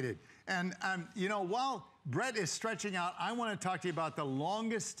elongated. And, you know, while Brett is stretching out, I want to talk to you about the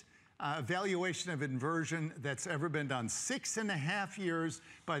longest evaluation of inversion that's ever been done. 6.5 years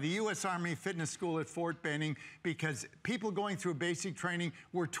by the U.S. Army Fitness School at Fort Benning, because people going through basic training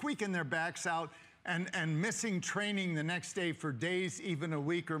were tweaking their backs out and missing training the next day for days, even a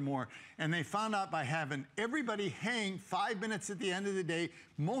week or more. And they found out by having everybody hang 5 minutes at the end of the day,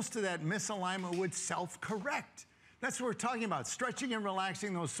 most of that misalignment would self-correct. That's what we're talking about, stretching and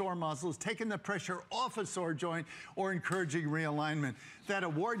relaxing those sore muscles, taking the pressure off a sore joint, or encouraging realignment. That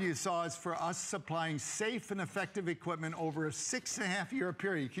award you saw is for us supplying safe and effective equipment over a 6.5-year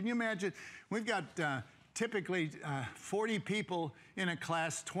period. Can you imagine? We've got typically 40 people in a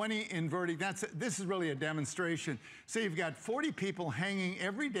class, 20 inverting. This is really a demonstration. So you've got 40 people hanging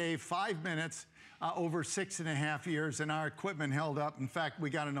every day, 5 minutes, over 6.5 years, and our equipment held up. In fact, we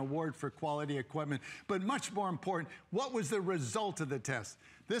got an award for quality equipment. But much more important, what was the result of the test?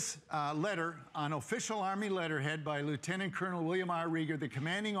 This letter on official Army letterhead by Lieutenant Colonel William R. Rieger, the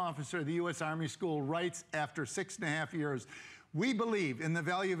commanding officer of the U.S. Army School, writes after 6.5 years, "We believe in the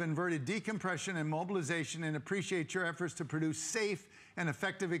value of inverted decompression and mobilization and appreciate your efforts to produce safe and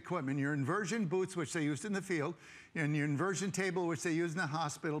effective equipment. Your inversion boots, which they used in the field, and your inversion table, which they use in the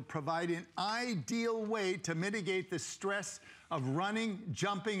hospital, provide an ideal way to mitigate the stress of running,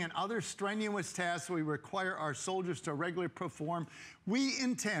 jumping, and other strenuous tasks we require our soldiers to regularly perform. We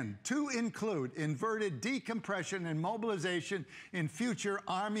intend to include inverted decompression and mobilization in future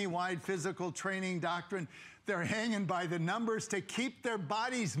Army-wide physical training doctrine." They're hanging by the numbers to keep their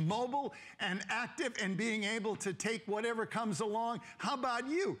bodies mobile and active and being able to take whatever comes along. How about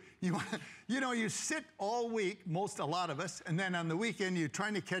you? You know, you sit all week, a lot of us, and then on the weekend you're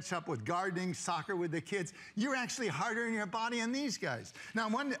trying to catch up with gardening, soccer with the kids. You're actually harder on your body than these guys. Now,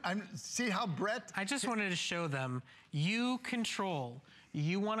 see how Brett... I just wanted to show them, you control.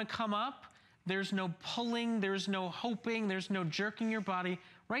 You want to come up, there's no pulling, there's no hoping, there's no jerking your body.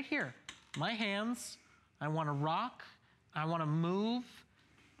 Right here, my hands... I want to rock, I want to move.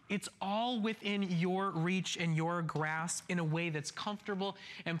 It's all within your reach and your grasp in a way that's comfortable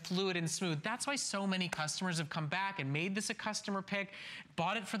and fluid and smooth. That's why so many customers have come back and made this a customer pick,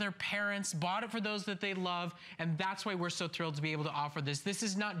 bought it for their parents, bought it for those that they love, and that's why we're so thrilled to be able to offer this. This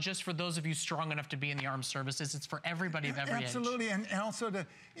is not just for those of you strong enough to be in the armed services, it's for everybody of every age. Absolutely, and also to,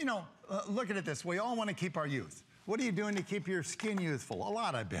 you know, look at it this, we all want to keep our youth. What are you doing to keep your skin youthful? A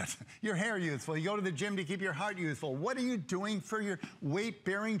lot, I bet. Your hair youthful. You go to the gym to keep your heart youthful. What are you doing for your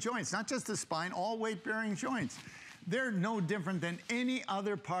weight-bearing joints? Not just the spine, all weight-bearing joints. They're no different than any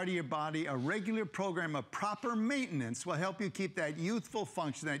other part of your body. A regular program of proper maintenance will help you keep that youthful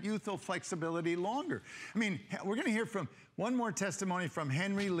function, that youthful flexibility longer. I mean, we're going to hear from one more testimony from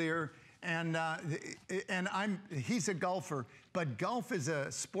Henry Lear. And he's a golfer, but golf is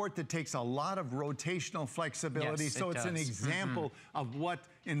a sport that takes a lot of rotational flexibility. Yes, so it's an example of what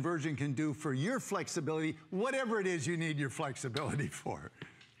inversion can do for your flexibility, whatever it is you need your flexibility for.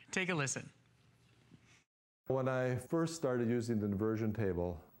 Take a listen. When I first started using the inversion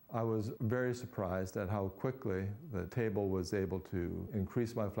table, I was very surprised at how quickly the table was able to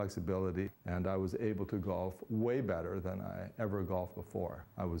increase my flexibility, and I was able to golf way better than I ever golfed before.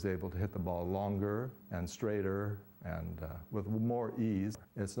 I was able to hit the ball longer and straighter and with more ease.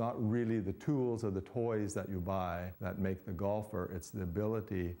 It's not really the tools or the toys that you buy that make the golfer, it's the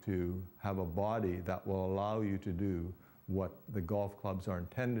ability to have a body that will allow you to do what the golf clubs are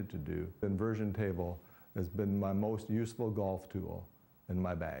intended to do. The inversion table has been my most useful golf tool in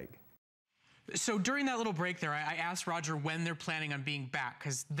my bag. So during that little break there, I asked Roger when they're planning on being back,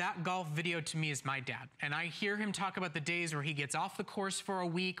 because that golf video to me is my dad. And I hear him talk about the days where he gets off the course for a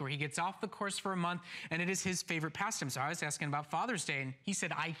week or he gets off the course for a month, and it is his favorite pastime. So I was asking about Father's Day, and he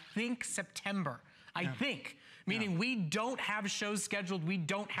said, I think September. I think. meaning we don't have shows scheduled, we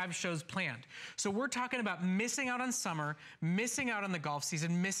don't have shows planned. So we're talking about missing out on summer, missing out on the golf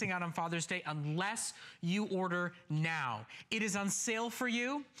season, missing out on Father's Day unless you order now. It is on sale for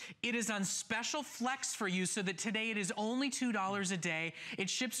you. It is on special flex for you so that today it is only $2 a day. It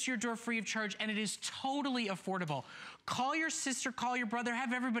ships to your door free of charge and it is totally affordable. Call your sister, call your brother,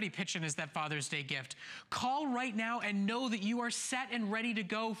 have everybody pitch in as that Father's Day gift. Call right now and know that you are set and ready to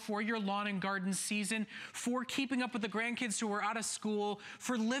go for your lawn and garden season, for keeping up with the grandkids who are out of school,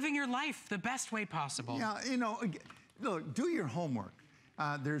 for living your life the best way possible. Yeah, you know, look, do your homework.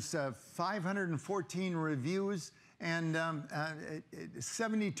 There's 514 reviews and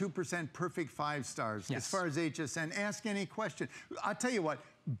 72% perfect 5 stars. Yes. As far as HSN, ask any question. I'll tell you what,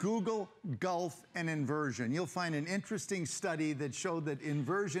 Google golf and inversion. You'll find an interesting study that showed that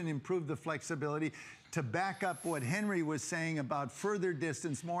inversion improved the flexibility to back up what Henry was saying about further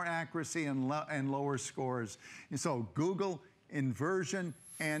distance, more accuracy, and lower scores. And so Google inversion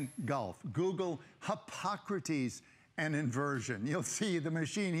and golf. Google Hippocrates and inversion. You'll see the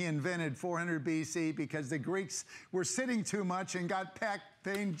machine he invented 400 BC because the Greeks were sitting too much and got back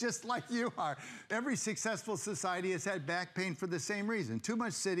pain just like you are. Every successful society has had back pain for the same reason. Too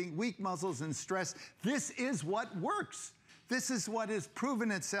much sitting, weak muscles, and stress. This is what works. This is what has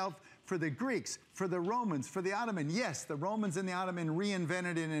proven itself for the Greeks, for the Romans, for the Ottoman. Yes, the Romans and the Ottoman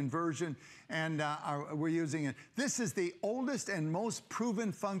reinvented an inversion and we're using it. This is the oldest and most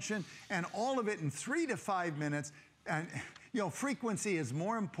proven function, and all of it in 3 to 5 minutes. And, you know, frequency is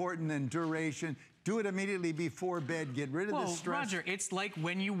more important than duration. Do it immediately before bed. Get rid of the stress. Roger, it's like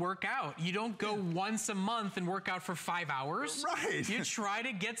when you work out. You don't go once a month and work out for 5 hours. Right. You try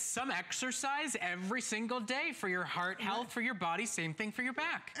to get some exercise every single day for your heart health, for your body. Same thing for your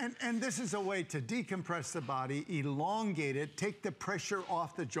back. And this is a way to decompress the body, elongate it, take the pressure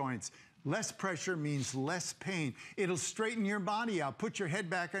off the joints. Less pressure means less pain. It'll straighten your body out. Put your head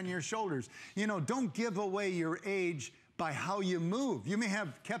back on your shoulders. You know, don't give away your age by how you move. You may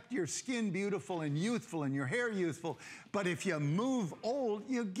have kept your skin beautiful and youthful and your hair youthful, but if you move old,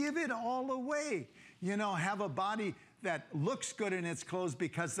 you give it all away. You know, have a body that looks good in its clothes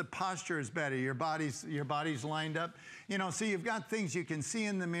because the posture is better. Your body's lined up. You know, so you've got things you can see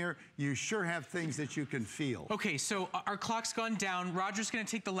in the mirror. You sure have things that you can feel. Okay, so our clock's gone down. Roger's gonna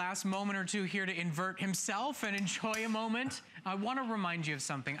take the last moment or two here to invert himself and enjoy a moment. I wanna remind you of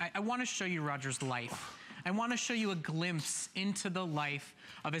something. I wanna show you Roger's life. I want to show you a glimpse into the life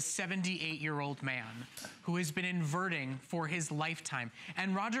of a 78-year-old man who has been inverting for his lifetime.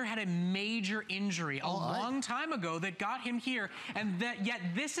 And Roger had a major injury a long time ago that got him here, and yet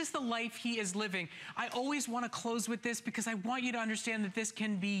this is the life he is living. I always want to close with this because I want you to understand that this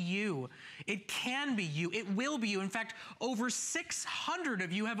can be you. It can be you. It will be you. In fact, over 600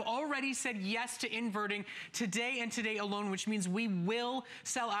 of you have already said yes to inverting today and today alone, which means we will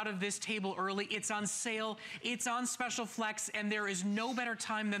sell out of this table early. It's on sale. It's on special flex, and there is no better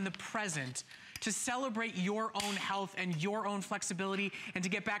time than the present to celebrate your own health and your own flexibility and to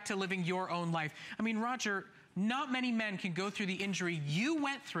get back to living your own life. I mean, Roger, not many men can go through the injury you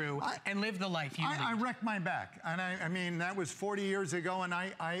went through and live the life you lived. I wrecked my back, and I mean, that was 40 years ago, and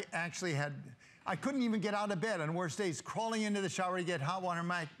I actually had, I couldn't even get out of bed on worst days. Crawling into the shower to get hot water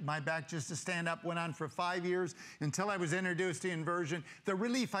on my back just to stand up went on for 5 years until I was introduced to inversion. The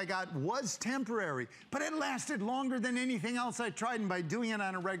relief I got was temporary, but it lasted longer than anything else I tried. And by doing it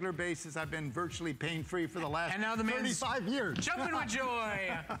on a regular basis, I've been virtually pain-free for the last 35 years. Jumping with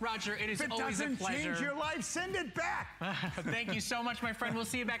joy. Roger, it is always a pleasure. If it doesn't change your life, send it back. Thank you so much, my friend. We'll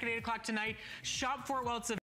see you back at 8 o'clock tonight. Shop for it while it's available.